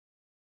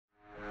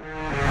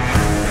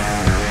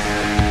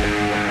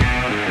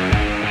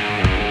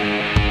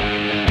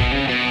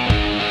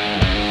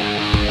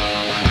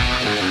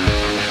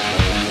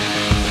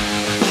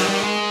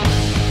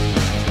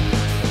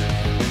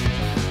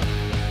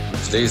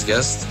Today's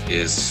guest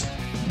is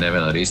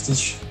Nevena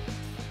Ristic.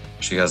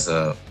 She has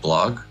a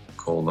blog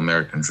called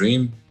American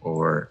Dream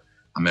or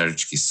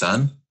Americki.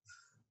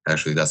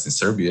 Actually, that's in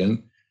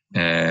Serbian.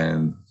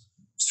 And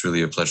it's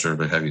really a pleasure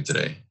to have you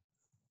today.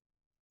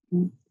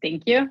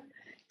 Thank you.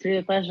 It's really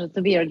a pleasure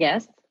to be your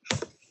guest.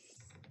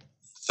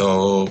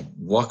 So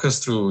walk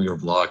us through your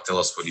blog. Tell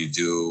us what you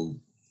do.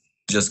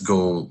 Just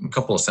go a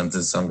couple of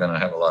sentences. I'm going to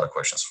have a lot of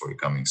questions for you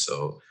coming.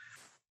 So,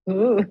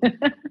 Ooh.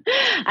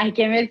 I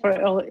can't wait for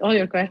all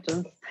your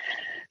questions.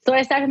 So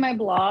I started my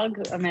blog,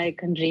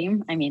 American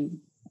Dream,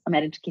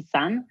 Americki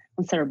on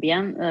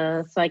Serbian,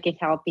 so I can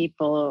help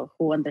people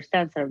who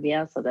understand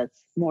Serbia, so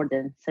that's more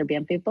than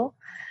Serbian people,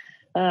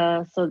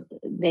 so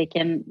they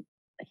can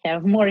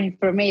have more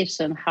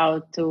information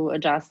how to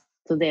adjust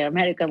to their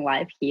American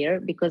life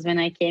here. Because when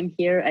I came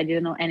here, I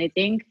didn't know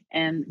anything.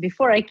 And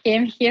before I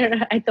came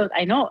here, I thought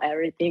I know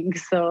everything.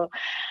 So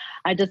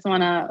I just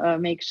want to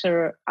make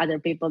sure other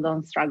people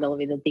don't struggle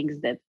with the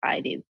things that I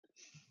did.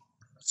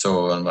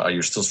 So are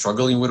you still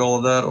struggling with all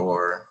of that,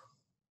 or?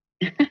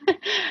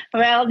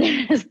 Well,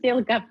 there's still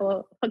a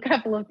couple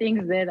of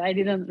things that I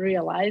didn't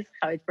realize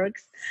how it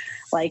works,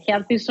 like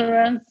health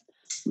insurance,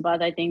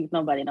 but I think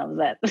nobody knows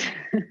that.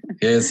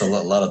 Yeah, it's a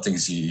lot of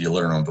things you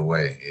learn on the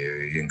way.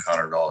 You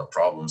encountered all the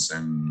problems,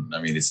 and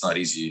it's not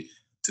easy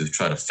to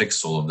try to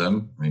fix all of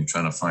them. You're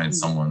trying to find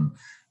someone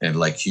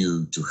like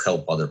you to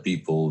help other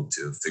people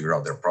to figure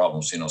out their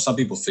problems. Some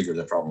people figure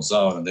their problems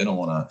out and they don't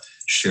want to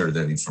share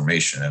that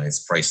information, and it's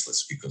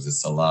priceless because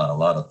it's a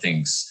lot of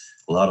things,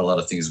 a lot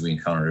of things we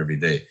encounter every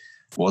day.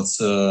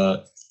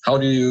 How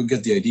do you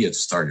get the idea to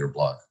start your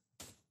blog?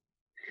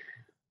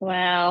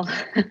 Well,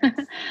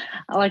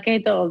 like I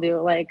told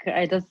you,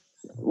 I just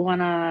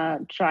want to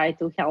try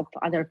to help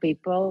other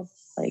people,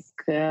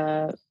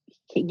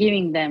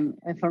 giving them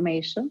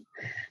information,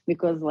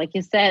 because like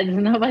you said,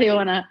 nobody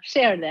want to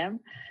share them,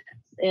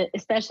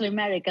 especially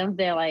Americans.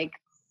 They're like,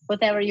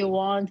 whatever you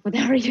want,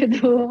 whatever you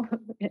do,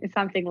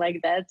 something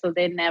like that. So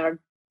they never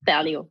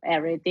tell you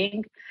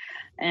everything.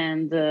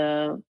 And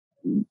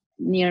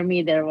near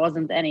me, there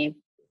wasn't any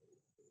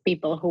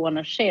people who want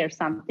to share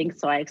something.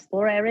 So I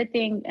explore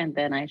everything and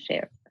then I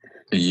share.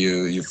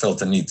 You felt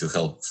the need to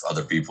help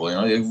other people.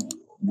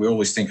 We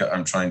always think,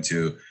 I'm trying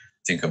to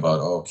think about,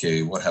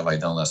 okay, what have I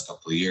done last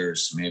couple of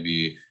years?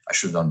 Maybe I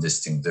should have done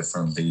this thing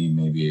differently.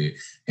 Maybe,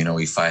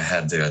 if I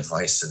had the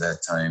advice at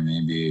that time,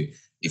 maybe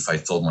if I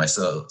told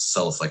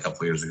myself like a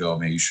couple of years ago,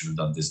 maybe you should have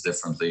done this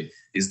differently.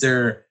 Is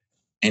there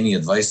any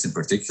advice in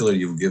particular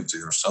you would give to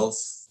yourself?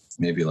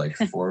 Maybe like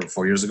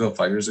 5 years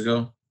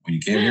ago when you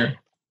came here?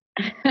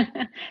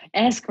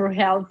 Ask for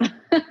help.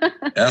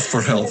 Ask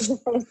for help.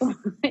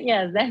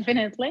 Yes,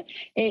 definitely.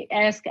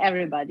 Ask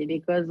everybody,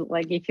 because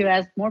if you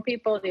ask more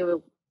people, you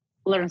will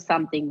learn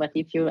something. But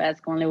if you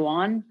ask only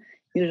one,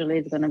 usually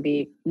it's going to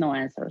be no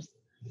answers.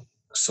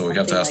 So you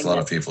have to ask a lot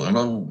of people.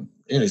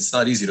 It's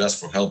not easy to ask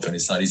for help, and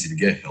it's not easy to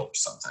get help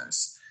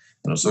sometimes.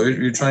 So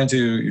you're trying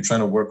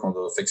to work on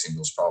fixing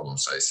those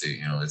problems. I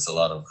see. It's a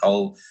lot of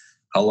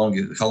how long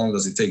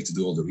does it take to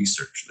do all the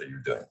research that you're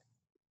doing?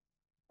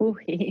 Ooh,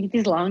 it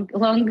is long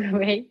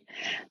way,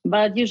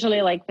 but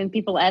usually when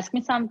people ask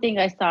me something,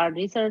 I start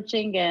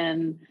researching,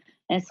 and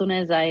as soon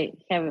as I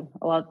have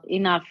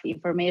enough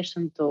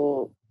information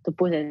to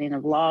put it in a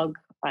blog,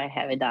 I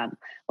have it done.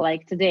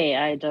 Like today,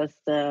 I just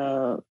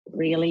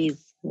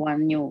released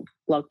one new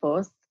blog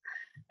post,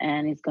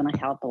 and it's gonna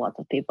help a lot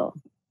of people.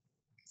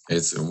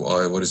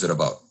 What is it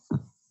about?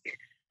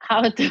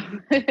 How to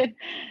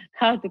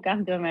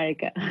come to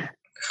America.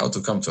 How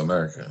to come to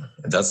America.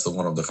 That's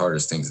one of the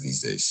hardest things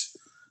these days.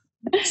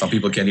 Some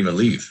people can't even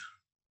leave.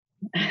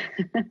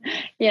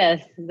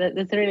 Yes,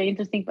 that's a really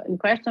interesting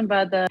question.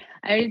 But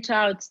I reach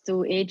out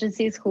to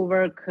agencies who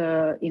work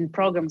in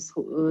programs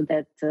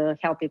that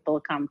help people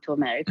come to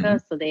America.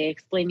 Mm-hmm. So they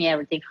explain me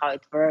everything, how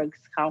it works,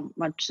 how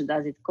much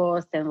does it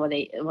cost, and what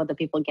the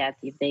people get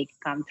if they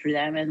come through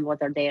them, and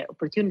what are their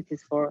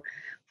opportunities for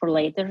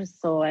later.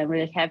 So I'm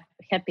really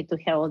happy to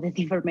have all that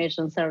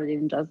information served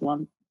in just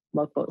one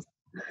blog post.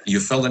 You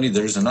felt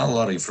there's not a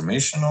lot of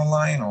information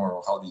online,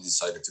 or how do you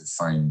decide to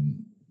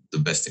find the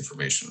best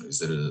information?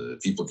 Is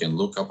it people can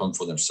look up on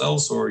for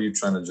themselves, or are you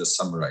trying to just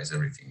summarize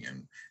everything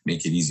and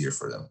make it easier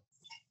for them?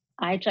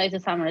 I try to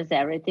summarize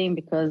everything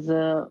because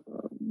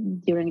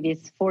during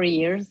these 4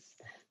 years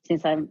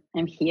since I'm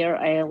here,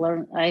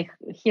 I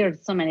heard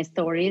so many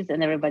stories,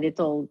 and everybody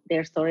told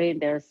their story.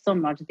 There's so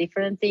much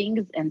different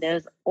things, and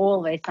there's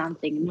always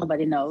something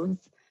nobody knows.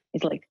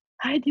 It's like,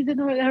 I didn't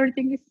know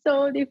everything is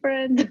so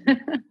different.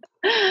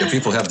 Yeah,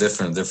 people have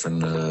different.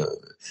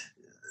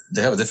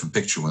 They have a different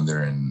picture when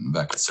they're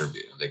back in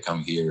Serbia. They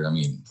come here.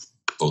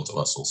 Both of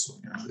us also.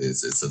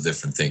 It's a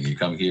different thing. You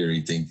come here,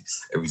 you think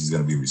everything's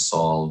going to be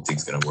resolved,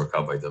 things going to work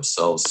out by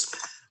themselves,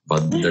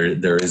 but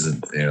there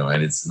isn't.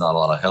 And it's not a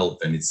lot of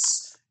help, and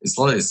it's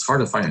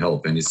hard to find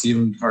help, and it's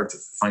even hard to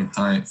find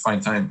time. It's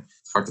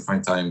hard to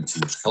find time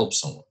to help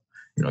someone.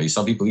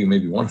 Some people you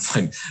maybe want to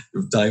find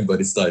time, but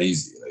it's not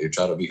easy. You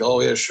try to be, oh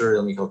yeah, sure,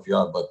 let me help you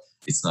out, but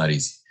it's not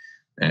easy.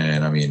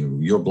 And I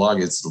mean, your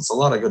blog, it's a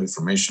lot of good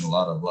information, a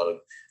lot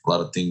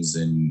of things,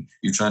 and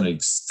you're trying to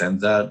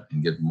extend that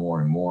and get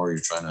more and more.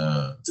 You're trying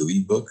to do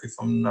ebook, if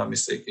I'm not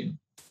mistaken.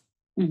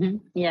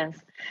 Yes,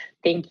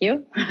 thank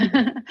you.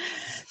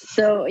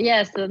 So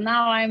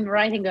now I'm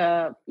writing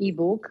a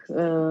ebook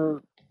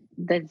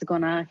that's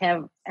gonna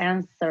have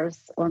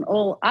answers on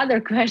all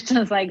other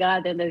questions I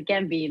got, and it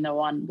can be in a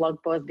one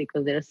blog post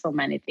because there's so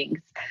many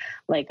things.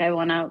 Like I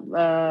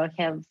wanna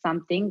have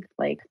something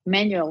like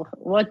manual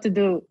what to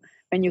do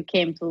when you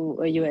came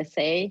to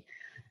USA.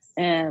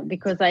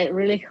 Because I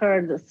really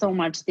heard so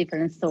much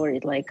different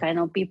stories. Like I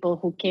know people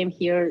who came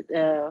here,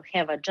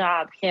 have a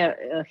job,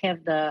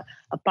 have the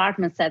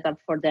apartment set up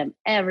for them,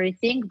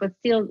 everything. But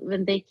still,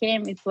 when they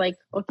came, it's like,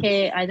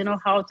 okay, I don't know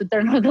how to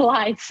turn on the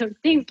lights or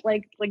things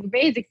like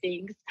basic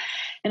things.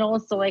 And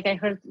also, like I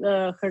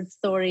heard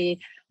story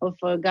of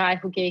a guy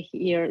who came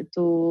here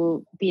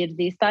to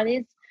PhD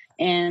studies,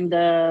 and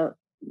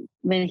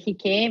when he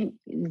came,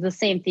 the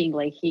same thing.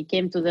 Like he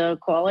came to the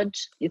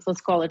college. It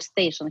was College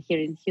Station here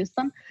in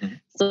Houston. Mm-hmm.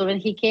 So when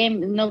he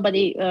came,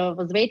 nobody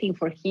was waiting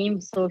for him.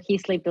 So he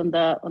slept on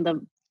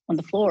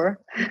the floor,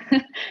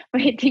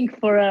 waiting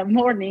for a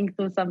morning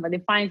to somebody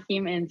find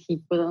him, and he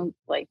couldn't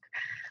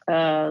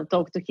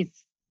talk to his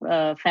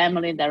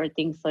family and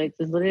everything. So it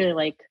was really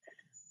like,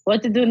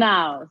 what to do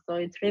now? So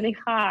it's really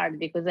hard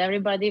because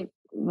everybody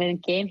when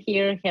came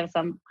here have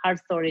some hard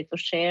story to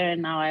share,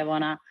 and now I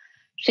wanna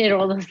share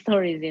all the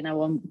stories in a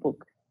one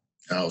book.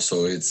 Oh,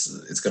 so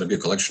it's going to be a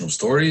collection of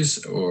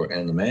stories,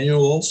 and a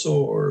manual also,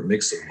 or a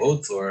mix of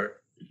both, or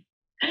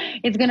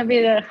it's going to be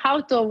the how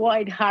to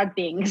avoid hard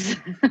things.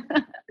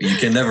 You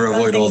can never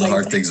avoid all the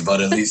hard things, but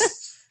at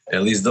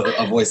least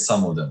avoid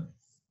some of them.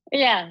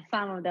 Yeah,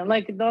 some of them.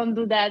 Like don't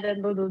do that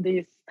and don't do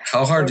this.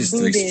 How hard is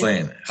to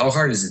explain? How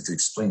hard is it to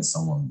explain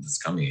someone that's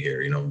coming here?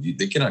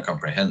 They cannot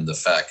comprehend the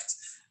fact.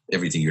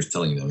 Everything you're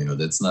telling them,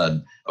 that's not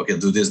okay.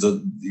 Do this.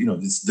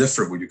 It's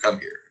different when you come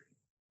here.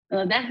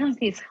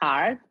 Definitely, it's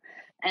hard,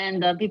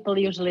 and people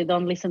usually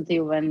don't listen to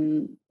you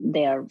when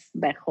they are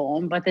back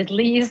home. But at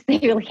least they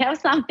will have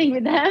something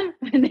with them,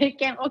 and they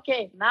can.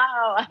 Okay,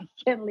 now I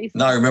can listen.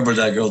 Now I remember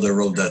that girl that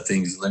wrote that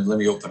thing. Let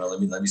me open it.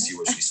 Let me see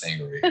what she's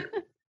saying over here.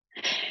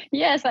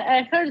 Yes,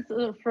 I heard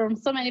from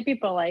so many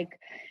people. Like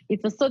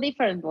it was so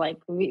different. Like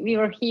we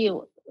were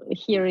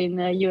here in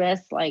the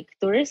US, like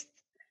tourists.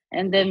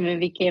 And then when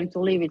we came to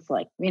live, it's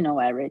like, we know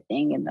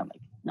everything. And I'm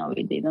like, no,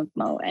 we didn't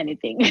know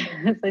anything.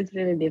 So it's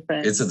really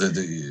different.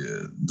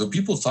 Do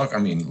people talk? I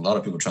mean, a lot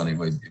of people trying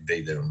to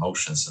evade their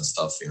emotions and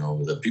stuff,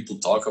 the people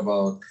talk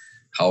about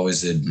how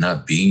is it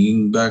not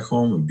being back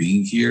home and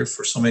being here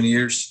for so many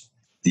years?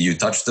 Do you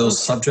touch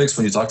those subjects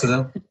when you talk to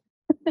them?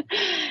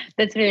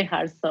 That's really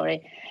hard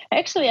story.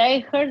 Actually, I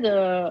heard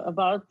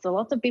about a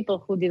lot of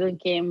people who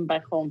didn't came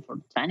back home for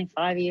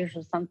 25 years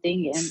or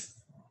something.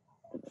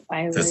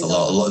 And that's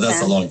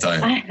a long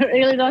time. I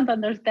really don't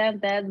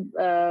understand that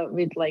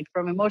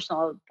from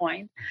emotional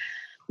point.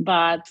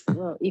 But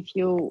if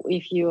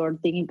you are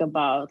thinking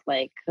about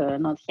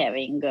not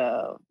having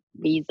a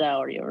visa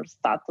or your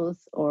status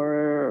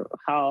or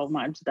how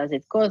much does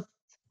it cost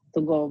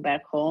to go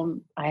back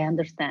home, I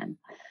understand.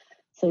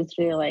 So it's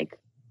really like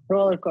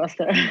roller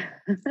coaster.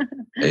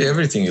 Hey,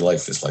 everything in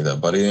life is like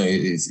that, but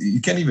you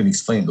can't even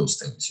explain those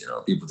things.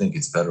 People think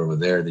it's better over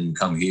there. Then you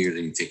come here,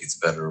 then you think it's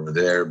better over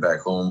there.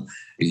 Back home,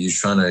 you're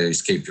trying to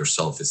escape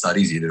yourself. It's not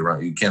easy to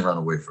run. You can't run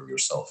away from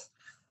yourself.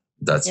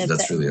 That's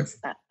really.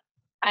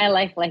 I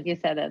like you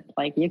said it.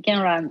 Like you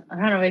can run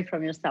away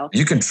from yourself.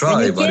 You can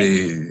try, but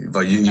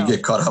you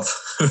get caught up.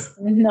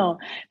 No,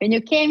 when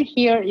you came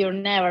here, you're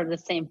never the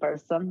same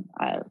person.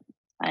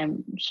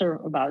 I'm sure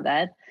about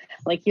that.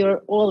 Like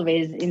you're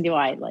always in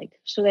divide. Like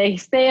should I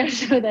stay or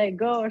should I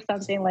go or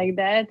something like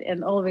that,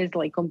 and always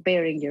like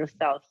comparing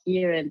yourself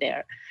here and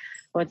there.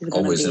 What is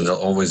always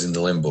in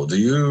the limbo. Do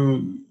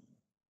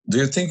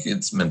you think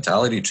its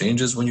mentality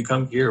changes when you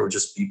come here, or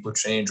just people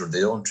change, or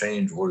they don't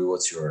change? Or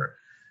what's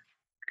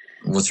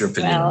your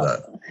opinion on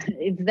that?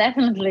 It's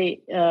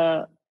definitely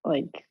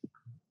like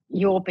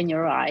you open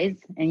your eyes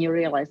and you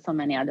realize so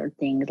many other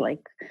things.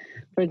 Like,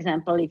 for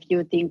example, if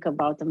you think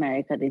about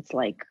America, it's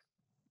like,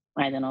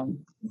 I don't know,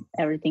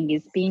 everything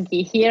is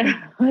pinky here,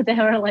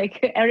 whatever, like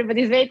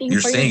everybody's waiting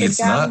You're for saying you to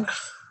it's come. Not?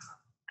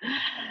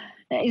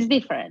 It's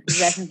different. It's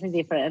definitely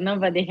different.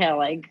 Nobody have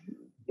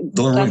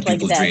don't ruin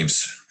people's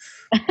dreams.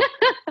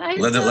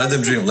 Let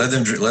them dream. Let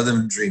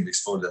them dream.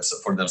 Explore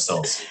for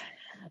themselves.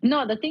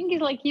 No, the thing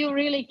is, like, you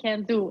really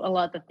can do a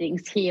lot of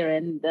things here,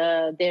 and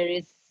there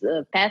is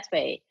a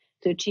pathway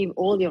to achieve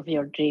all of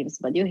your dreams.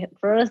 But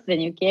first, when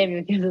you came,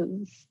 you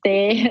can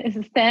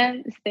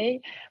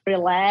stay,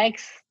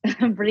 relax,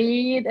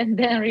 breathe, and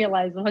then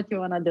realize what you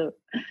want to do.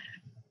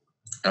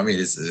 I mean,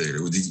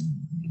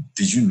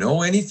 did you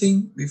know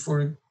anything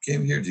before you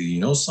came here? Did you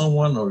know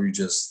someone, or you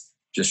just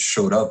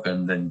showed up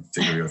and then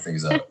figure your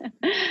things out?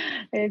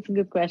 It's a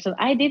good question.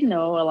 I did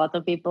know a lot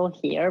of people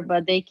here,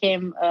 but they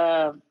came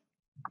as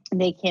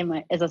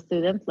a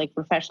student, like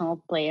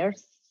professional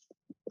players,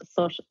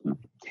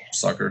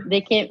 Soccer?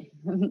 They came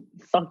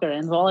soccer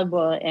and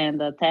volleyball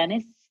and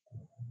tennis,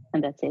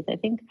 and that's it, I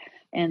think.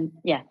 And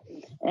yeah,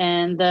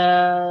 and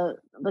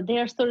but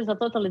their stories are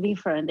totally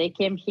different. They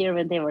came here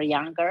when they were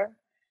younger.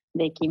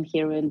 They came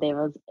here when they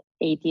was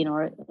 18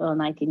 or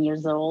 19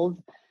 years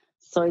old.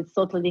 So it's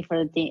totally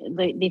different,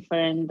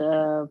 different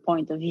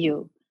point of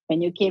view.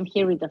 When you came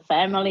here with a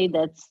family,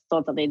 that's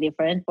totally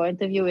different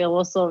point of view. And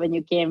also, when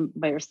you came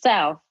by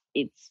yourself,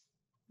 it's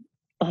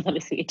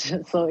totally switch.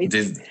 So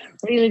it's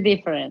really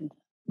different.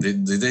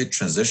 Did they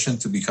transition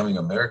to becoming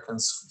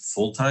Americans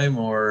full time,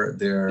 or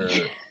they're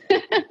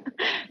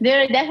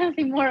they're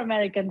definitely more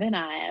American than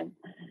I am.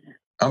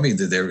 I mean,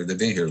 they've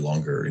been here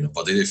longer,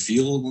 but do they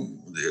feel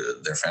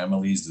their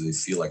families? Do they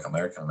feel like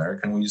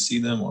American when you see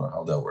them, or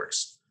how that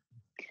works?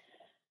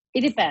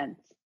 It depends.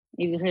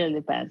 It really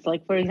depends.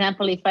 Like, for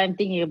example, if I'm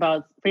thinking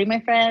about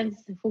my friends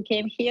who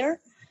came here,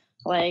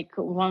 like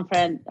one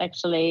friend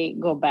actually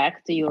go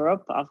back to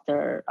Europe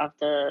after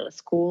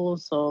school,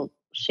 so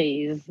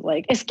she's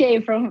like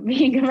escaped from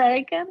being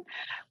American.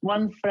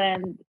 One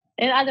friend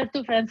and other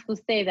two friends who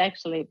stayed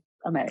actually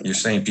American. You're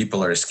saying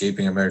people are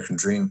escaping American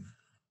dream?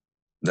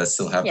 That's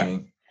still happening?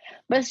 Yeah.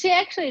 But she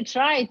actually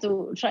tried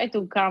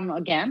to come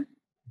again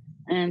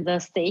and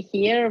stay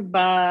here,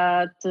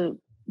 but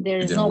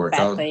there's no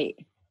pathway.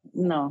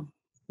 No,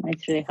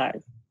 it's really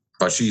hard.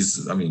 But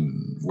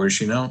where is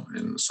she now?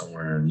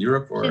 Somewhere in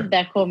Europe, or she's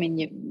back home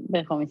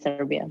in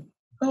Serbia.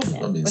 Oh,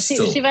 yeah. But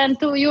she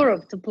went to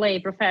Europe to play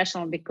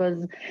professional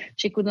because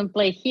she couldn't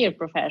play here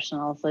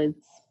professional. So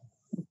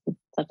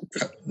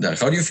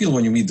it's how do you feel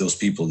when you meet those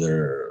people?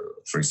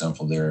 For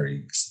example, they're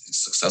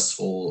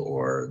successful,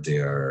 or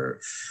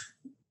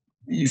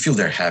you feel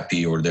they're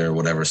happy, or they're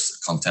whatever,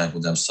 content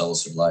with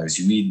themselves or lives.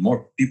 You meet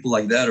more people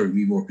like that, or you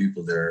meet more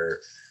people they're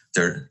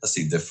let's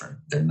say different.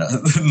 They're not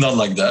not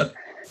like that.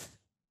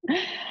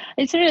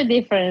 It's really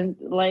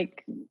different.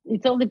 Like,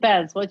 it all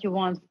depends what you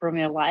want from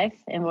your life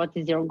and what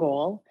is your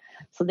goal.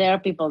 So there are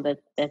people that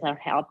are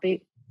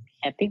happy,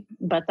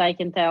 but I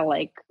can tell,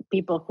 like,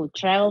 people who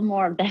travel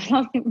more are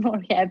definitely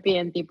more happy,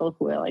 and people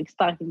who are like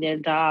stuck in their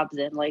jobs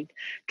and like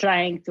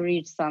trying to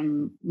reach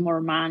some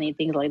more money,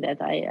 things like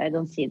that, I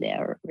don't see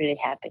they're really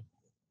happy.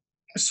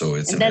 So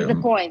that's the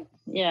point.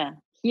 Yeah.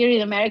 Here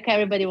in America,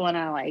 everybody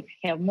wanna like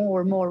have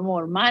more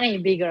money,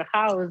 bigger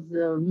house,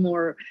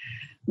 more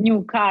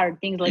new car,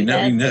 things like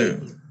that.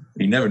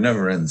 He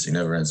never ends. He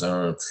never ends. I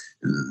don't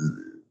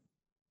know.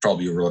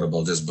 Probably you wrote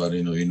about this, but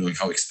you know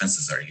how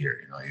expenses are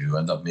here. You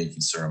end up making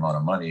a certain amount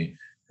of money,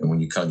 and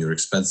when you count your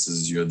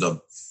expenses, you end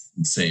up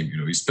the same.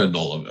 You spend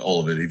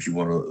all of it if you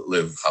want to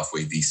live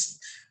halfway decent.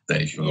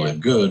 Then if you want to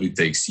live good, it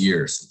takes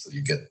years until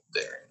you get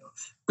there.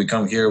 We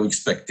come here, we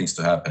expect things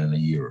to happen in a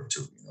year or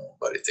two.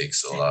 But it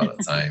takes a lot of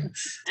time,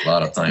 a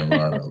lot of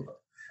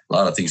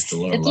things to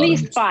learn. At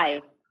least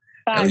 5.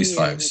 At least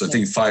 5. So I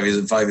think 5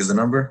 is the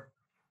number.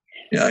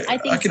 Yeah, I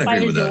can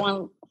agree with that. The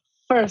one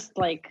first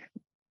like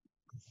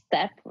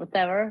step,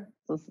 whatever.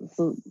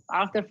 So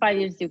after 5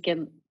 years, you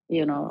can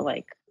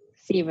like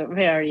see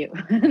where are you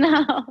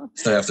now.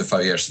 So after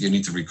 5 years, you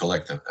need to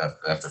recollect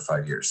after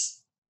 5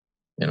 years.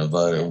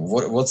 But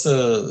what's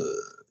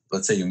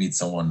let's say you meet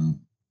someone.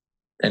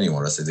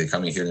 Anyone, let's say they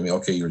come in here to me,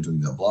 okay, you're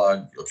doing a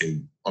blog,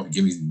 okay,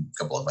 give me a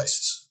couple of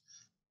advices.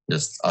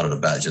 Just out of the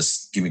bat,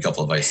 just give me a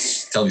couple of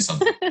advice. Tell me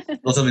something.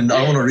 Don't tell me, I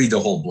don't want to read the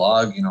whole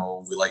blog. We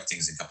like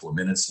things in a couple of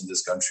minutes in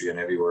this country and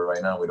everywhere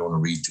right now. We don't want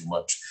to read too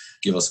much.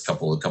 Give us a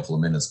couple of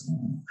minutes.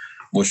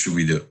 What should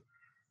we do?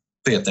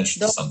 Pay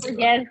attention to something. Don't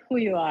forget who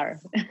you are.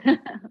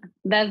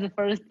 That's the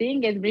first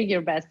thing, and bring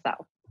your best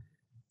self.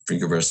 Bring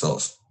your best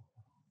self.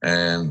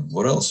 And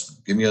what else?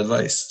 Give me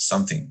advice.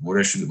 Something.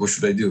 What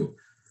should I do?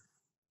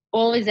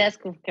 Always ask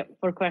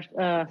for questions.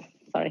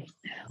 Sorry.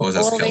 Always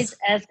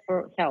ask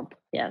for help.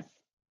 Yes.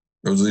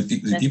 Do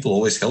people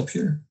always help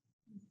here?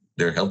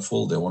 They're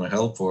helpful. They want to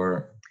help,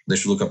 or they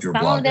should look up your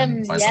blog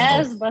and find some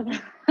help. Yes, but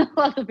a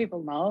lot of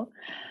people know.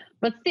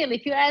 But still,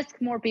 if you ask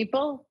more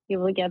people, you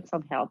will get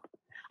some help.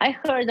 I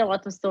heard a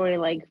lot of story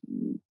like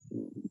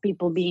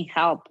people being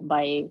helped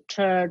by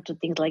church or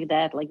things like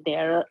that. Like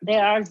there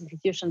are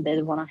institutions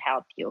that want to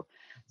help you.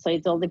 So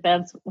it all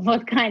depends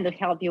what kind of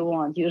help you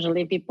want.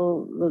 Usually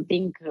people will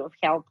think of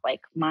help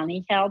like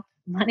money type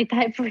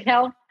of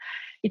help.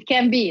 It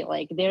can be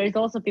like there is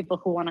also people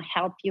who want to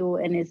help you.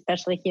 And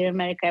especially here in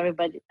America,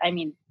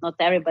 not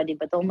everybody,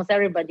 but almost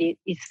everybody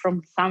is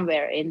from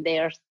somewhere, and they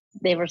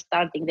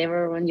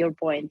were on your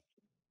point.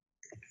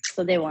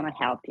 So they want to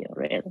help you,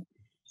 really.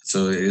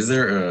 So is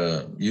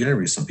there, you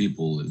interview some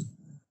people,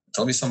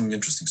 tell me some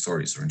interesting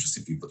stories or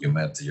interesting people you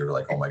met that you're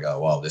like, oh my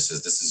God, wow, this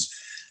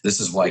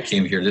is why I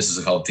came here. This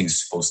is how things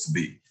are supposed to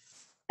be.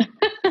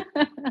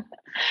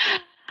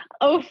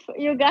 Oh,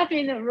 you got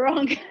me in the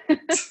wrong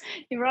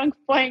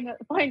point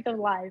of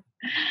life.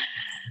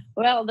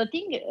 Well, the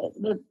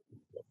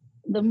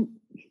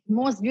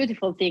most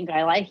beautiful thing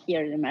I like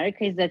here in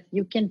America is that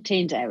you can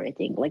change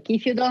everything. Like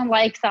if you don't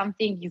like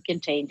something, you can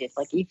change it.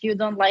 Like if you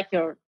don't like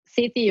your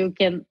city, you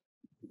can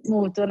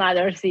move to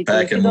another city.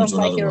 Pack and move to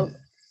another one.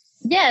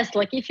 Yes,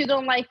 like if you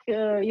don't like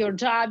your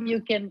job,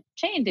 you can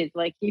change it.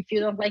 Like if you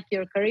don't like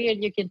your career,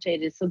 you can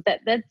change it. So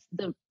that's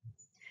the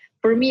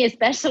for me,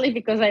 especially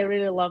because I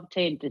really love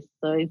changes.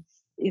 So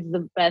it's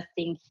the best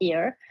thing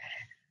here.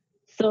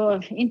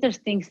 So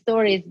interesting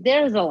stories.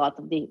 There's a lot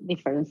of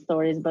different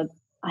stories, but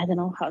I don't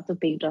know how to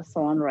pick just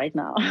one right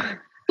now.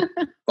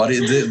 But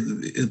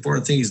the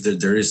important thing is that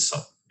there is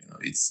some.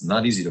 It's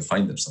not easy to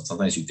find them.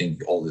 Sometimes you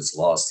think all is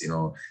lost.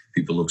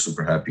 People look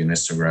super happy on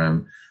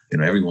Instagram.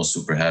 Everyone's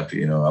super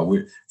happy.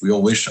 We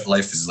all wish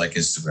life is like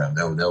Instagram.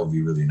 That would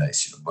be really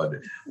nice. But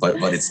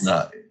it's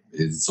not.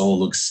 It all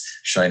looks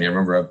shiny. I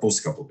remember I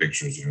posted a couple of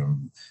pictures.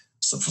 From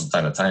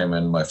time to time,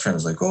 and my friend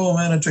was like, "Oh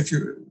man,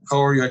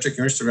 how are you? I checked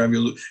your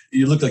Instagram.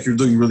 You look like you're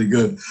doing really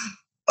good."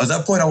 At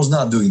that point, I was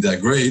not doing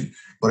that great.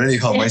 But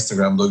anyhow, my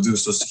Instagram looked good.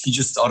 So he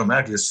just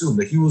automatically assumed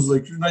that he was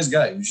like, you're a nice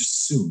guy. He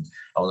just assumed.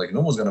 I was like, no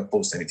one's going to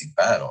post anything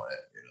bad on it.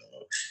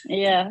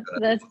 Yeah,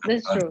 that's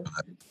true.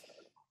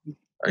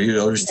 Are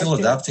you still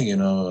adapting,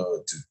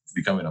 to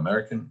becoming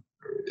American?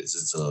 Or is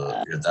it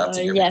you're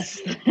adapting yes.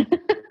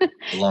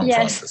 a long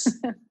process?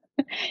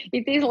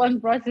 It is a long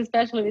process,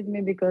 especially with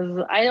me,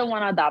 because I don't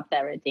want to adopt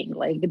everything.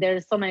 Like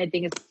there's so many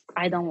things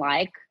I don't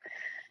like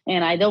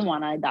and I don't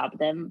want to adopt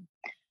them.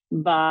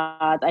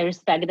 But I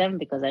respect them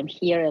because I'm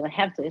here and I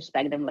have to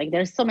respect them. Like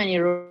there's so many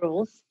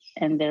rules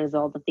and there's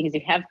all the things you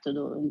have to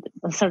do in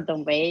a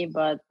certain way,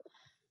 but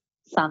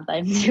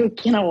sometimes you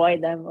can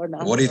avoid them or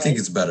not. What do you think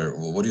is better?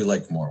 What do you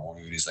like more? What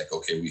do you like,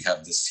 okay, we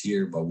have this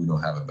here, but we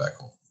don't have it back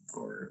home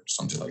or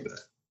something like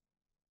that?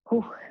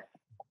 Whew.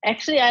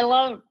 Actually, I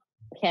love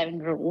having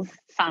rules,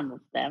 some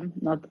of them,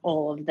 not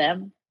all of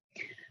them.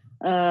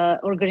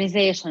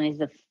 Organization is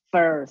the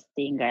first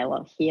thing I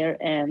love here.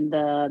 And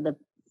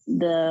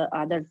the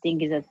other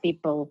thing is that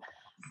people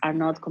are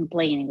not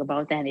complaining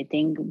about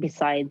anything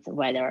besides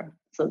weather.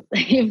 So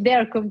if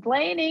they're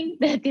complaining,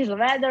 that is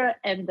weather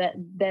and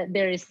that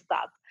there is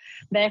stuff.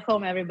 Back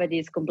home, everybody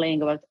is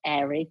complaining about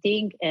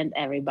everything and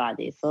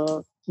everybody.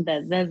 So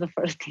that's the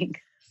first thing.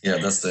 Yeah,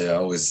 that's I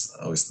always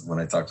when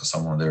I talk to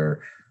someone,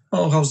 they're,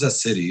 oh, how's that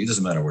city? It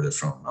doesn't matter where they're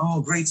from.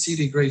 Oh, great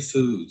city, great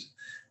food.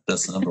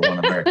 That's the number one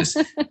America's.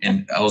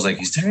 And I was like,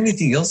 is there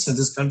anything else in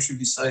this country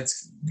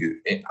besides good?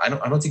 I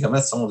don't think I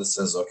met someone that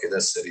says, okay,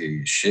 that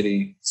city is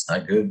shitty, it's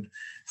not good,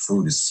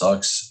 food it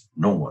sucks.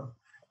 No one.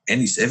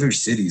 Every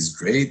city is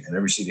great and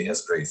every city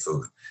has great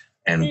food.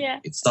 And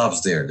it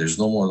stops there. There's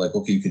no more like,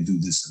 okay, you can do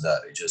this and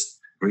that. It's just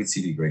great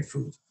city, great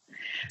food.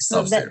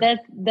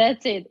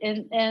 That's it.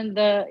 And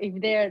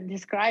if they're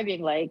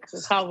describing like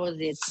how was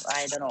it,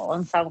 I don't know,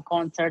 on some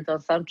concert or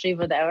some trip,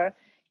 whatever,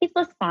 it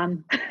was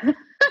fun.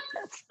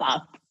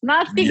 Stop.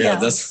 Nothing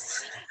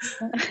else.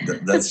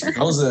 That's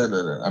how's it?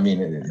 I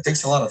mean, it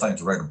takes a lot of time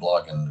to write a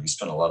blog, and we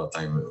spend a lot of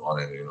time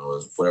on it.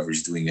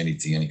 Whatever's doing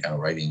anything, any kind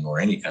of writing or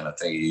any kind of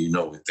thing,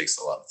 it takes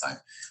a lot of time.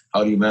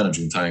 How do you manage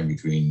in time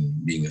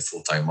between being a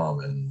full-time mom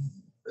and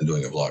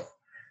doing a blog?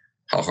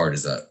 How hard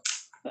is that?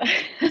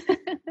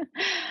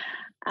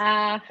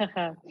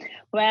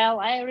 Well,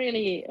 I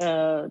really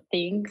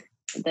think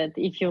that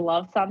if you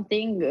love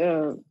something,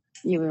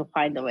 you will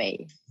find a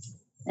way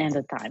and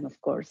the time,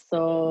 of course.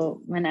 So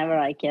whenever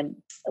I can,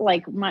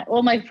 like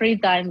all my free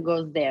time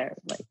goes there.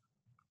 Like,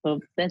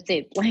 so that's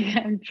it. Like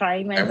I'm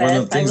trying my best. One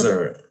of the things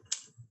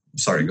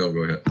sorry, go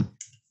ahead.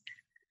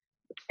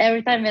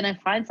 Every time when I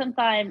find some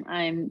time,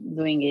 I'm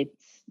doing it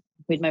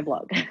with my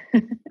blog.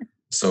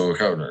 So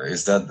how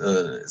is that?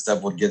 Is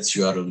that what gets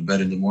you out of the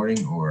bed in the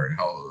morning, or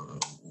how?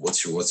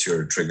 What's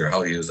your trigger?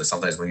 How do you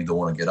sometimes when you don't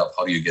want to get up?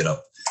 How do you get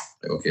up?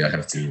 Like, okay, I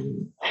have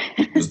to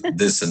do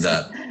this and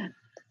that.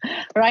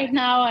 Right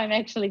now, I'm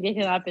actually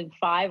getting up at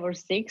 5 or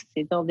 6.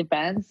 It all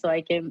depends. So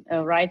I can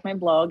write my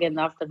blog and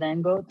after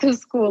then go to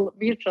school,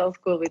 virtual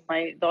school with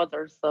my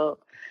daughter. So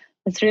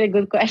it's a really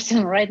good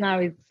question. Right now,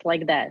 it's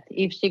like that.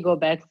 If she go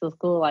back to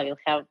school, I will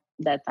have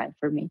that time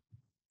for me.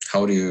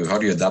 How are you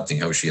adapting?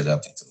 How is she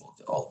adapting to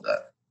all of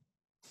that?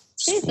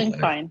 She's doing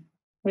fine.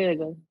 Really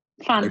good.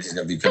 Fun. Maybe she's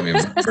going to become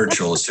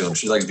virtual soon.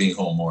 She likes being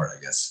home more, I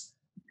guess.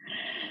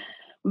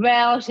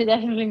 Well, she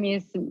definitely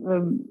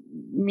missing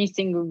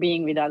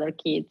being with other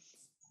kids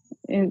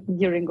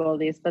during all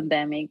this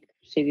pandemic.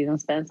 She didn't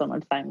spend so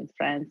much time with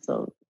friends,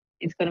 so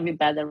it's going to be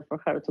better for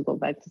her to go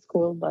back to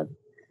school. But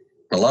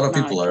a lot of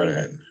people are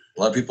at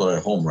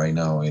home right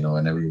now,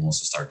 and everyone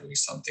wants to start doing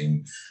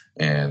something,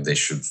 and they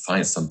should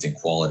find something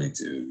quality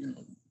to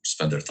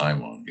spend their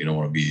time on. You don't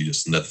want to be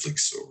just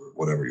Netflix or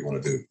whatever you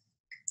want to do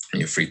in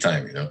your free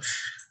time,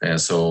 And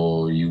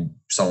so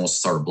someone wants to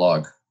start a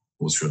blog.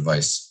 What's your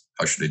advice?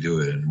 How should they do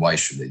it, and why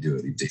should they do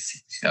it if they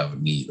have a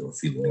need or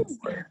feel a need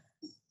for it?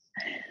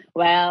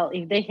 Well,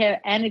 if they have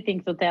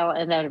anything to tell,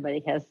 and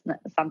everybody has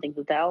something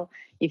to tell,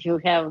 if you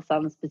have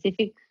some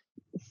specific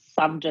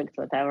subject,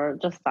 whatever,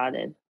 just start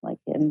it. Like,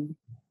 and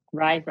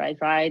write.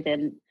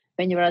 And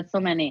when you write so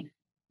many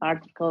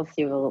articles,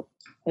 you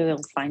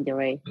will find your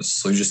way.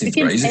 So you just need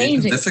to write. Is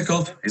it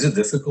difficult? Is it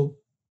difficult?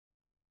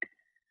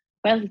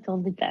 Well, it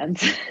all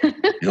depends.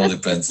 It all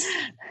depends.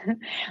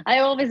 I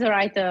always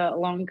write a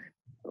long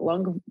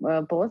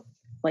post,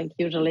 like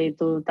usually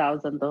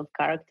 2,000 of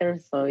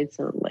characters. So it's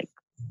like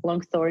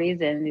long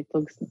stories, and it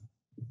took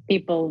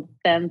people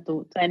 10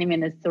 to 20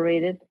 minutes to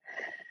read it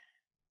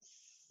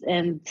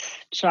and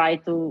try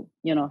to,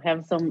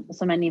 have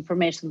so many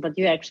information. But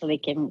you actually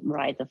can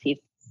write a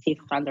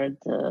 500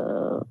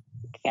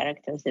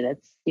 characters.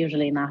 That's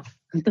usually enough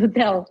to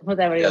tell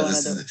whatever you want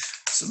to do.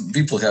 So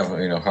people have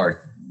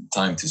hard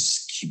time to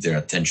keep their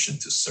attention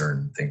to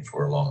certain thing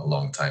for a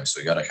long time. So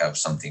you got to have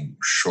something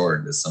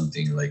short, that's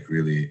something like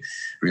really,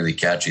 really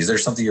catchy. Is there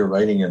something you're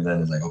writing and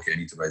then like, okay, I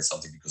need to write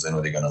something because I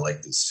know they're gonna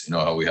like this? You know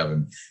how we have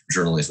in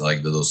journalists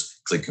like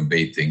those click and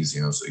bait things,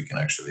 so you can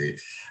actually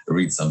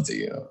read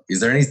something. Is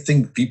there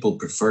anything people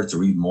prefer to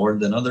read more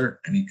than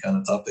any kind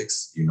of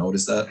topics? You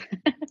notice that?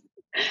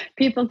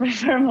 People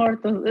prefer more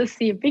to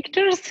see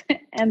pictures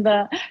and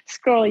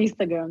scroll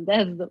Instagram.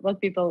 That's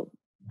what people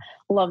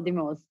love the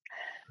most.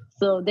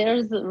 So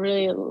there's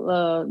really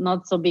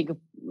not so big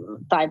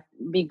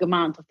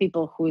amount of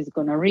people who is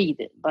going to read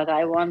it, but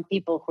I want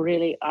people who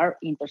really are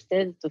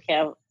interested to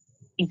have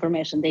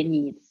information they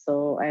need.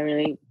 So I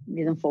really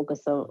didn't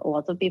focus on a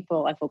lot of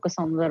people. I focus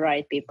on the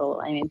right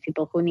people. I mean,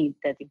 people who need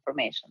that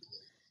information.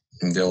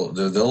 They'll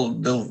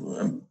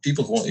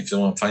people who, if they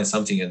want to find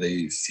something and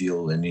they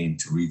feel they need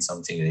to read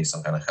something, they need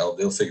some kind of help,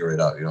 they'll figure it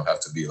out. You don't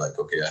have to be like,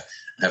 okay, I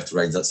have to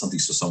write that something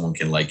so someone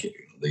can like it,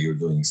 that you're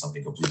doing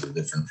something completely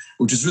different,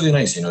 which is really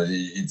nice.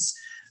 It's,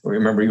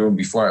 remember, even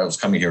before I was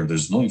coming here,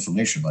 there's no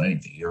information about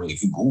anything. You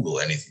can Google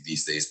anything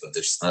these days, but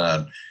it's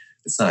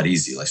not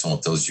easy. Like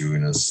someone tells you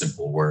in a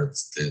simple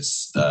words,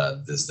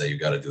 that you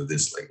got to do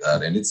this, like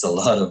that. And it's a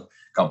lot of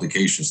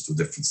complications to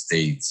different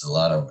states,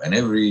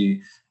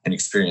 and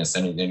experience,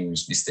 any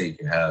mistake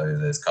you have,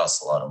 it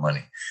costs a lot of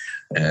money,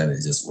 and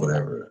it's just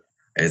whatever.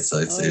 It's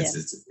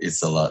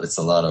a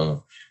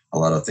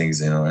lot of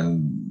things,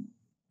 and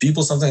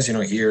people sometimes,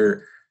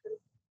 here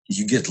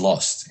you get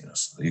lost,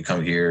 so you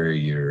come here,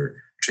 you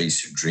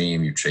chase your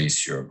dream, you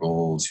chase your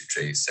goals, you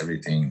chase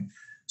everything.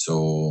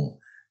 So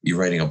you're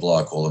writing a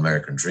blog called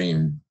American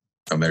Dream,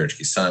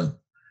 Americki San.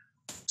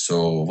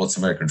 So what's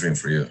American Dream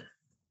for you?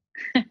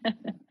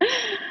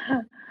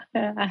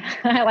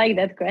 I like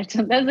that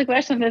question. That's the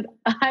question that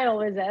I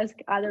always ask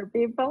other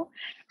people,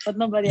 but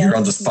nobody. You're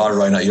on the spot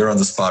right now. You're on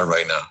the spot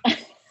right now.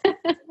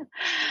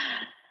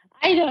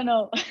 I don't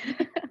know.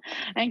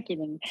 I'm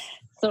kidding.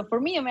 So for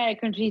me,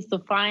 American Dream is to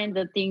find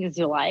the things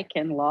you like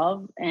and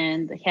love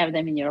and have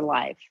them in your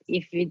life.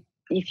 If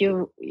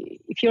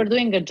you're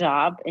doing a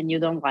job and you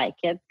don't like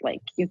it,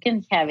 like you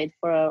can have it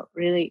for a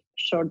really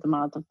short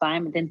amount of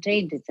time and then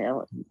change it.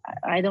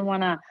 I don't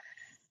want to.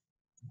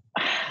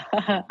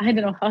 I don't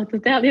know how to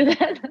tell you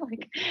that.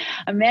 Like,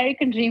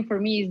 American Dream for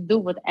me is do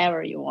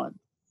whatever you want.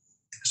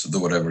 So do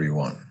whatever you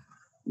want.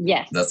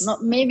 Yes. That's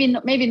maybe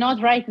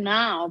not right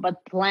now,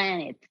 but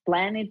plan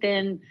it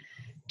and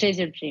chase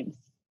your dreams.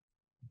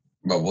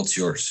 But what's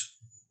yours?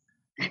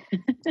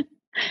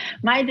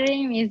 My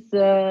dream is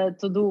to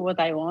do what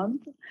I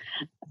want.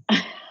 You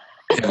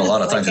have a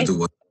lot of time to do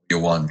what you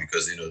want,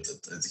 because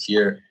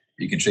here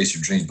you can chase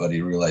your dreams, but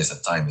you realize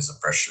that time is a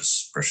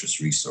precious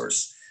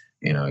resource.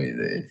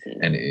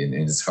 And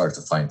it's hard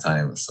to find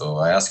time. So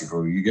I ask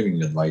you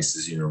giving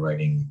advices,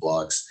 writing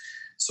blogs.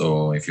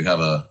 So if you have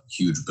a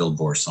huge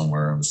billboard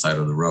somewhere on the side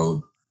of the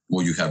road,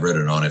 what you have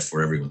written on it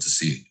for everyone to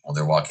see when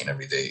they're walking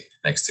every day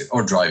next to it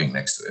or driving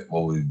next to it,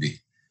 what would it be?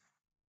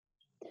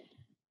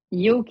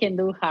 You can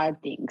do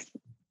hard things.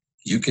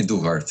 You can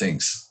do hard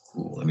things.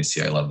 Ooh, let me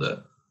see. I love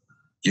that.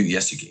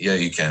 Yes, you can. Yeah,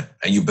 you can.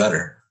 And you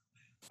better.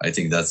 I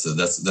think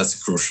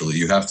that's crucial.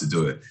 You have to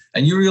do it.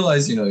 And you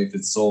realize, if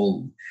it's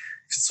all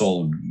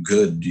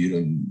good,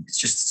 it's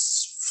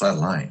just a flat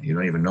line. You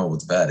don't even know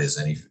what bad is.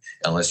 And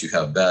unless you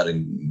have bad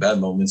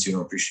moments, you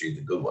don't appreciate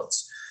the good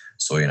ones.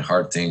 So in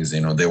hard things,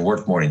 they're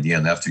worth more in the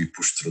end. After you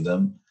push through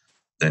them,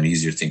 then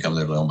easier thing comes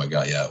there, like, oh my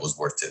God, yeah, it was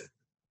worth it.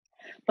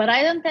 But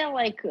I don't tell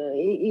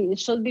it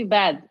should be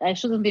bad. I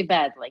shouldn't be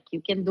bad. Like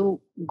you can do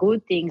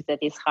good things that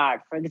is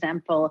hard. For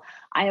example,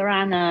 I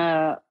ran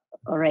a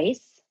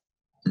race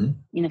in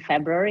the end of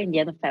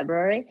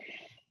February,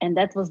 and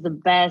that was the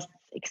best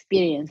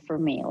experience for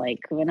me. Like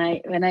when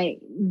I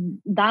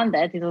done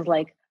that, it was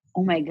like,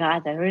 oh my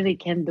God, I really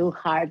can do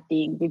hard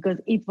things, because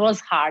it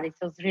was hard. It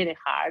was really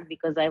hard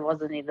because I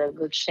wasn't in a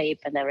good shape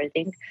and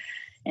everything.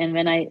 And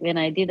when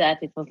I did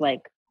that, it was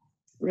like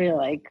really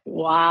like,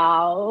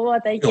 wow,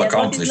 what I feel can.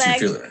 Accomplished.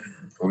 Like,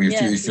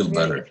 you feel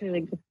better. It's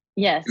really good.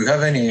 Yes. Do you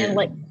have any?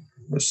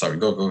 Sorry,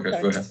 go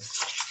ahead.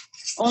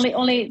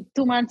 Only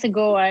 2 months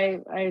ago,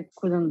 I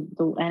couldn't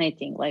do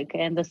anything. Like,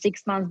 and the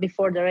 6 months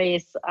before the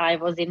race, I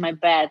was in my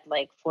bed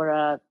like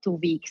for 2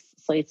 weeks.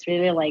 So it's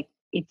really like,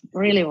 it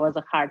really was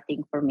a hard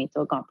thing for me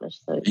to accomplish.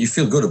 So you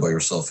feel good about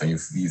yourself, and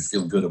you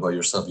feel good about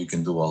yourself. You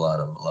can do a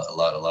lot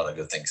of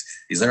good things.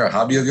 Is there a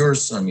hobby of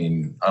yours? I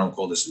mean, I don't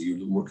call this.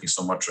 You're working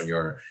so much on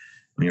your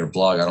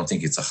blog. I don't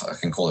think I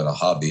can call it a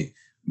hobby.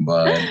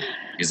 But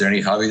is there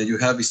any hobby that you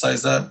have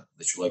besides that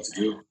you like to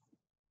do?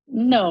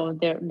 No,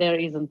 there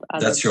isn't.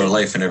 That's your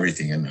life and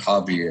everything, and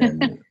hobby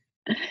and.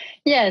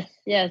 Yes.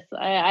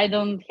 I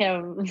don't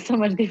have so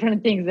much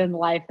different things in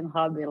life and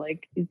hobby.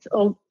 Like it's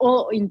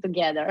all in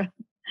together.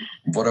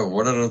 What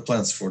are the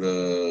plans for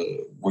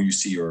the where you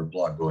see your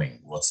blog going?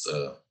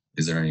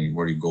 Is there any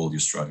what are your goal you're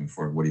striving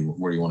for? Where do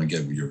you want to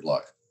get with your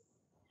blog?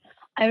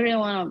 I really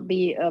want to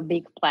be a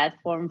big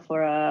platform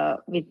for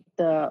with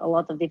a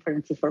lot of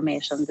different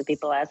information that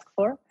people ask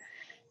for,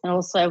 and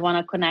also I want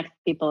to connect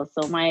people.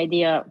 So my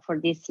idea for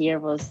this year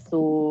was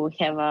to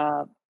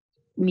have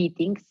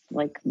meetings,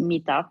 like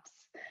meetups,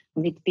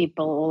 with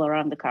people all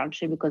around the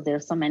country because there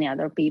are so many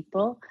other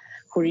people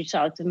who reach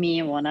out to me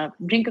and want to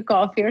drink a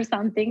coffee or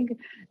something.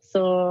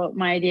 So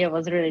my idea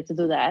was really to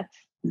do that,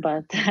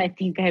 but I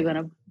think I'm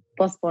gonna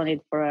postpone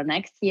it for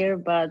next year.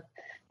 But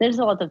there's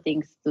a lot of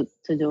things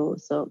to do,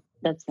 so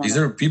that's one Is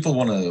of there people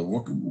want to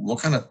what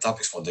kind of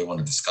topics what they want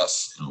to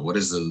discuss? What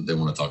is it they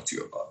want to talk to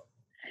you about?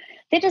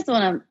 they just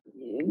want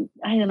to,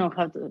 I don't know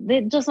how to,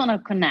 they just want to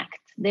connect.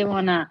 They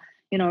want to,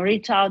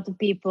 reach out to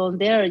people.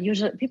 They're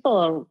usually, people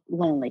are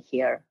lonely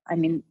here. I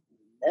mean,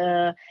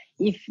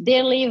 if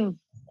they live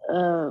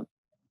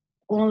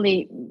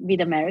only with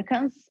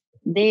Americans,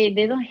 they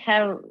don't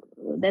have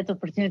that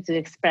opportunity to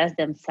express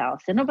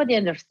themselves, and nobody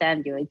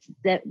understands you.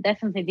 It's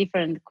definitely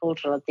different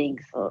cultural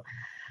things. So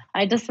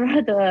I just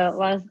read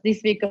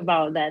this week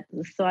about that.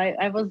 So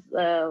I was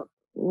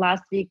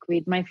last week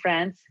with my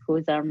friends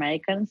who are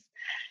Americans,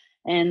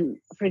 and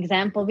for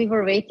example, we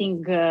were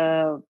waiting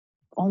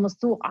almost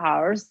 2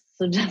 hours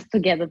so just to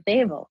get a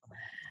table,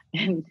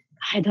 and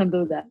I don't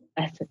do that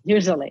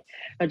usually,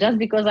 but just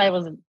because I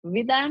was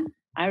with them,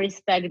 I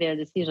respect their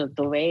decision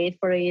to wait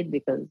for it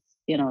because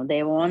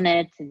they want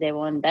it, they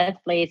want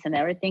that place and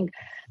everything.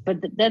 But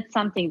that's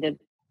something that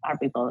our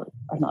people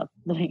are not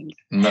doing.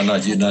 No,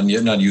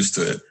 you're not used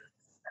to it.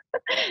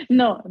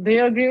 No, do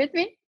you agree with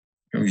me?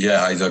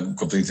 Yeah, I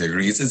completely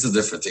agree. It's a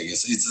different thing.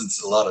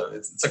 It's a lot of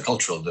it's a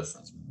cultural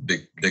difference,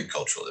 big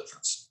cultural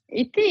difference.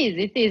 It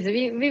is.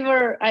 We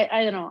were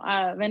I don't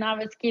know. When I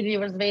was kid, we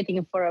was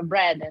waiting for a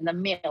bread and a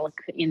milk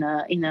in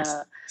a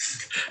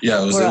yeah.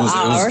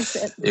 hours.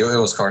 It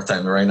was hard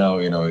time. Right now,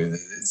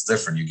 it's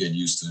different. You get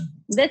used to.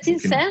 That's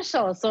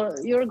essential. So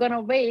you're gonna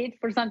wait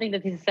for something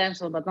that is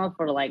essential, but not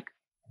for like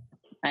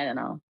I don't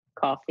know,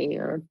 coffee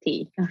or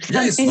tea. Or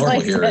yeah, it's normal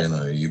like here.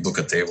 That. You book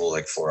a table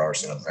like 4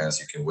 hours in advance.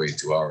 You can wait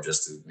 2 hours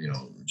just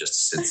to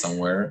sit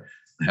somewhere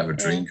and have a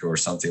drink or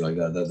something like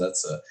that.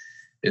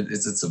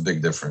 It's a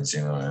big difference.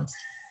 And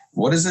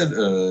what is it?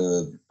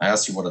 I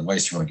asked you what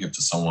advice you want to give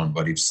to someone,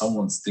 but if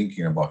someone's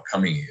thinking about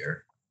coming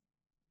here,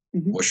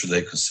 what should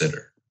they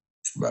consider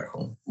back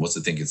home? What's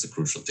the thing? It's a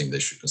crucial thing they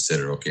should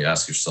consider. Okay,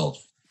 ask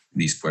yourself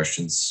these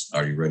questions.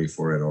 Are you ready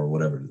for it, or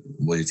whatever?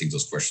 What do you think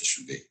those questions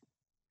should be?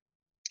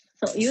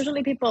 So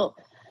usually people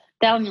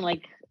tell me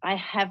like I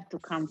have to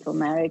come to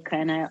America,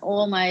 and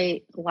all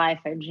my life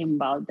I dream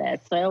about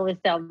that. So I always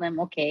tell them,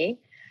 okay,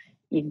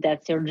 if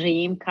that's your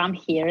dream, come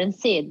here and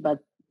see it. But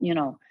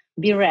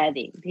be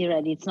ready. Be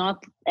ready. It's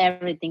not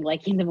everything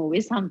like in the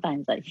movie.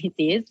 Sometimes like it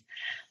is,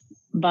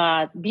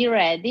 but be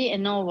ready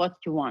and know what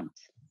you want.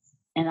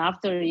 And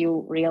after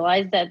you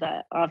realize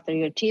that, after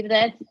you achieve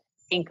that,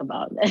 think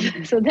about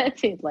that. So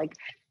that's it. Like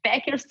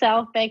pack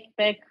yourself, pack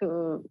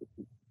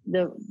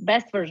the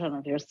best version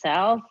of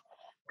yourself.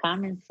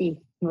 Come and see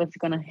what's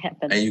gonna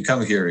happen. And you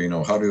come here,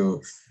 how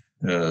do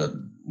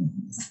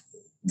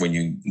when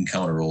you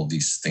encounter all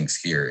these things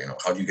here,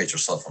 how do you get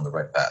yourself on the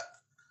right path?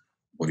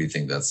 What do you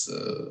think that's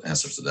the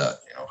answer to that?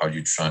 How are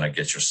you trying to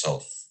get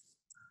yourself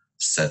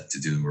set to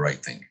do the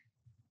right thing?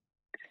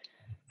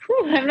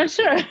 I'm not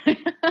sure.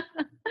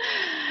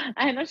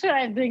 I'm not sure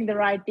I'm doing the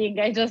right thing.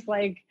 I just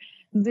like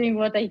doing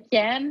what I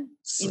can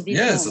in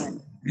this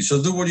moment. You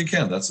should do what you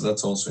can. That's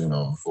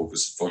also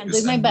focus. I'm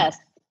doing my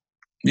best.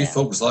 Be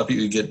focused. A lot of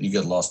people you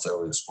get lost. I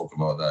already spoke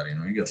about that.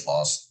 You get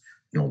lost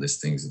in all these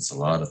things. It's a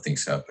lot of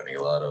things happening.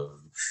 A lot of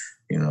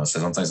so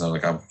sometimes I'm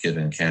like I'm a kid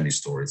in a candy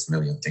store. It's a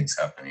million things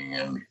happening,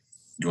 and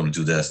you want to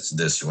do this,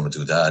 you want to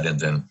do that, and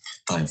then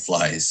time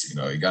flies.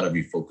 You got to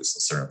be focused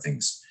on certain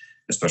things,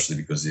 especially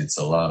because it's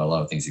a lot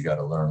of things you got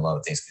to learn. A lot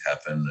of things can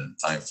happen, and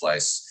time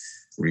flies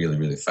really,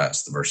 really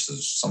fast.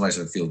 Versus sometimes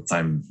I feel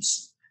time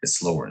is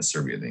slower in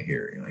Serbia than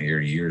here. Here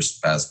years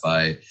pass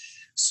by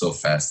so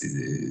fast,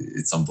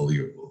 it's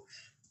unbelievable.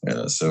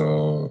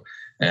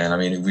 And I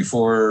mean,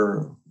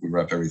 before we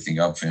wrap everything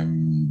up,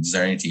 is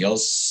there anything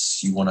else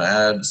you want to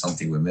add?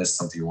 Something we missed?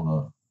 Something you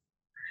want to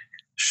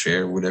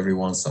share with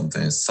everyone?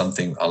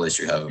 Something? I'll let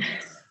you have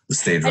the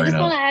stage right now. I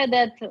just want to add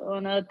that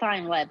on a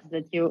time lapse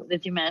that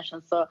you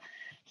mentioned. So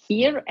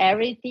here,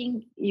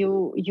 everything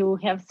you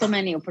have so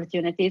many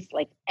opportunities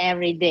like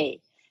every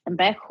day, and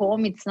back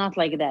home it's not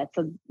like that.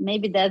 So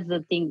maybe that's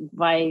the thing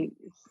why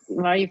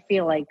you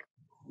feel like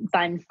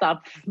time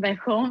stops back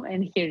home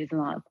and here is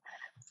not.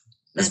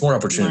 It's more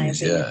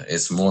opportunities, yeah.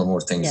 It's more and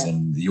more things,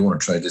 and you want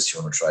to try this, you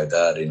want to try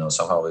that.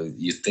 Somehow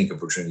you think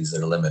opportunities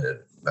are limited.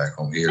 Back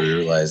home here, you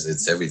realize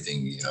it's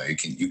everything.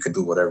 You can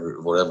do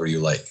whatever you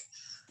like.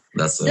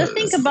 Just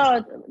think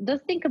about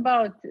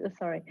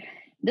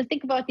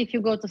if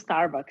you go to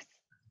Starbucks.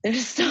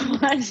 There's so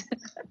much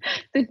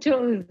to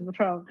choose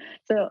from.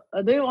 So,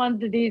 do you want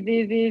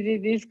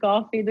this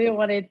coffee? Do you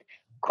want it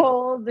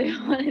cold? Do you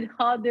want it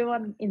hot? Do you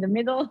want it in the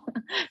middle?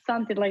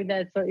 Something like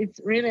that. So it's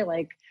really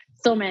like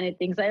so many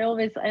things. I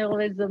always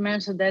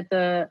mention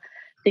that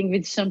thing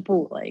with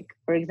shampoo. Like,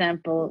 for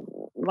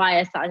example, why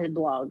I started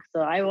blog.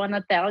 So I want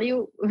to tell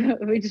you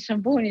which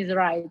shampoo is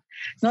right,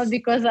 not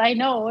because I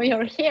know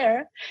your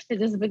hair,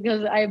 it's just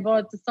because I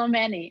bought so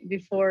many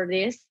before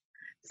this,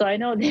 so I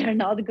know they're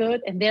not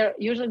good, and they're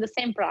usually the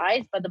same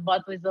price, but the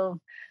bottle is of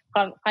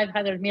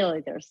 500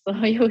 milliliters. So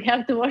you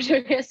have to wash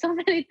your hair so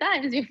many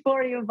times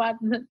before you buy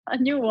a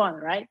new one,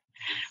 right?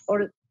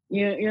 Or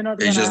you're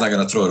not You're just not gonna.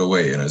 gonna throw it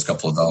away. It's a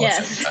couple of dollars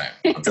every Yes. time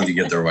until you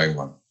get the right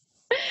one.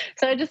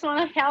 So I just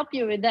want to help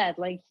you with that.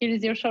 Like, here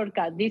is your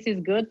shortcut. This is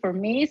good for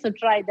me, so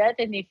try that.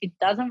 And if it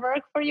doesn't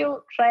work for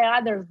you, try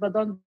others, but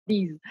don't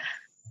these.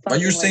 But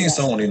you're Something like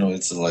saying that. someone,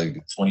 it's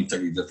like 20,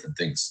 30 different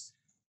things.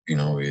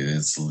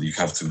 It's you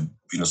have to,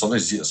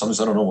 sometimes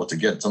I don't know what to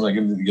get. Sometimes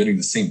I'm getting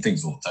the same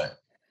things all the time.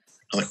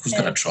 I'm like, who's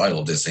gonna Yes. try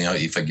all this? And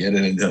if I get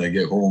it and then I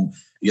get home,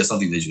 you get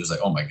something that you're just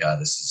like, oh my god,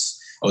 this is.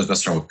 I was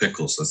best friend with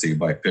pickles. Let's say you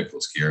buy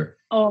pickles here.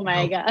 Oh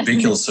my God.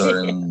 Pickles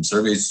are in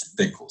Serbia's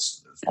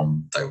pickles. There's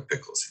one type of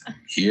pickles.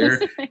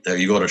 Here, there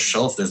you go to a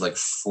shelf. There's like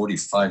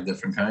 45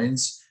 different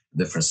kinds,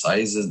 different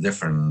sizes,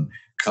 different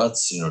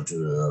cuts.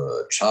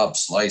 To chop,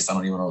 slice. I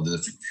don't even know the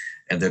different,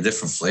 and they're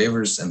different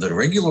flavors. And the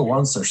regular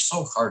ones are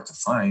so hard to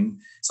find.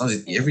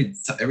 Sometimes every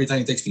time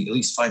it takes me at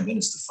least 5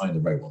 minutes to find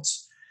the right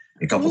ones.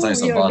 A couple Ooh,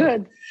 times I you're bought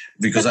good.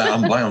 because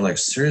I'm buying. I'm like,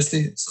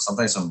 seriously. So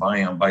sometimes I'm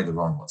buying the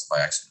wrong ones by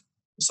accident.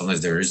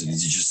 Sometimes there is.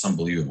 It's just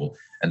unbelievable.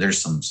 And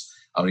there's some.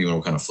 I don't even know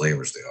what kind of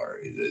flavors they are.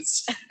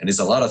 It's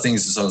a lot of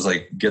things. So I was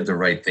like, get the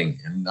right thing.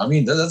 And I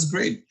mean, that's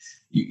great.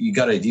 You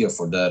got an idea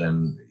for that,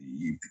 and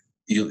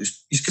you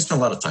can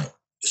spend a lot of time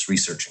just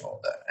researching all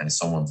that. And if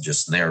someone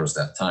just narrows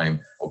that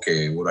time,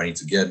 okay, what do I need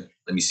to get?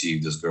 Let me see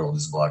if this blog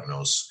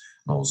knows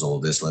all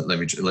this. Let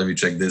me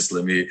check this.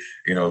 Let me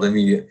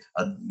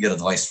get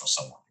advice from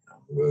someone.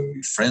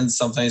 Friends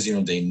sometimes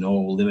they know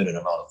a limited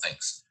amount of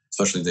things.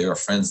 Especially if they are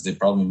friends, they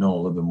probably know a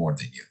little bit more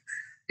than you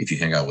if you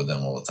hang out with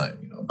them all the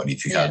time. But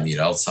if you Yes. need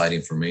outside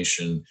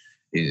information,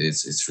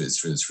 it's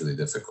really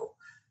difficult.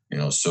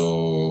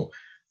 So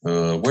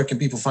where can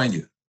people find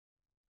you?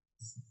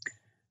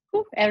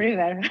 Ooh,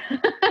 everywhere.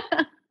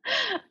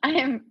 I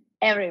am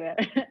everywhere.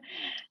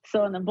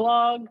 So on the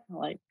blog,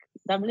 like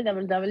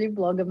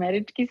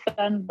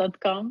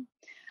www.blogamerickisan.com.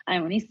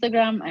 I'm on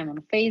Instagram. I'm on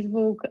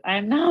Facebook.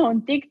 I'm now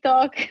on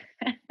TikTok.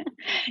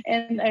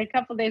 And a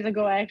couple days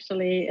ago, I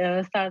actually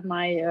started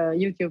my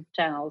YouTube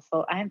channel.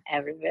 So I'm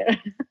everywhere.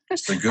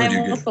 So good, I'm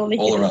you're good also all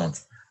LinkedIn. around.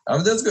 I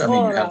mean, that's good. I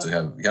mean, All you have to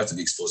around. be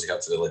exposed. You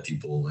have to let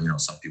people.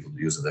 Some people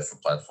use the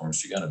different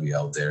platforms. You got to be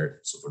out there,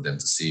 so for them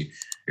to see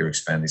you're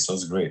expanding. So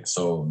it's great.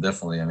 So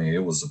definitely, I mean,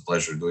 it was a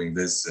pleasure doing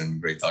this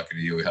and great talking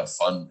to you. We have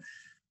fun,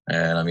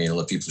 and I mean, a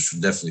lot of people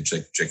should definitely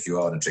check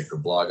you out and check your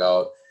blog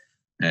out.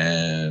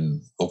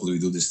 And hopefully, we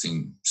do this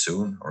thing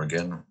soon or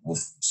again. We'll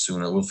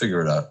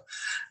figure it out.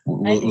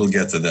 We'll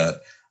get to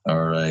that.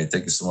 All right.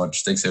 Thank you so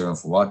much. Thanks everyone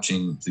for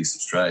watching. Please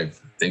subscribe.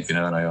 Thank you,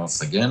 Nevena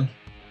Ristic again.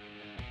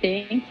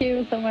 Thank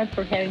you so much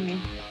for having me.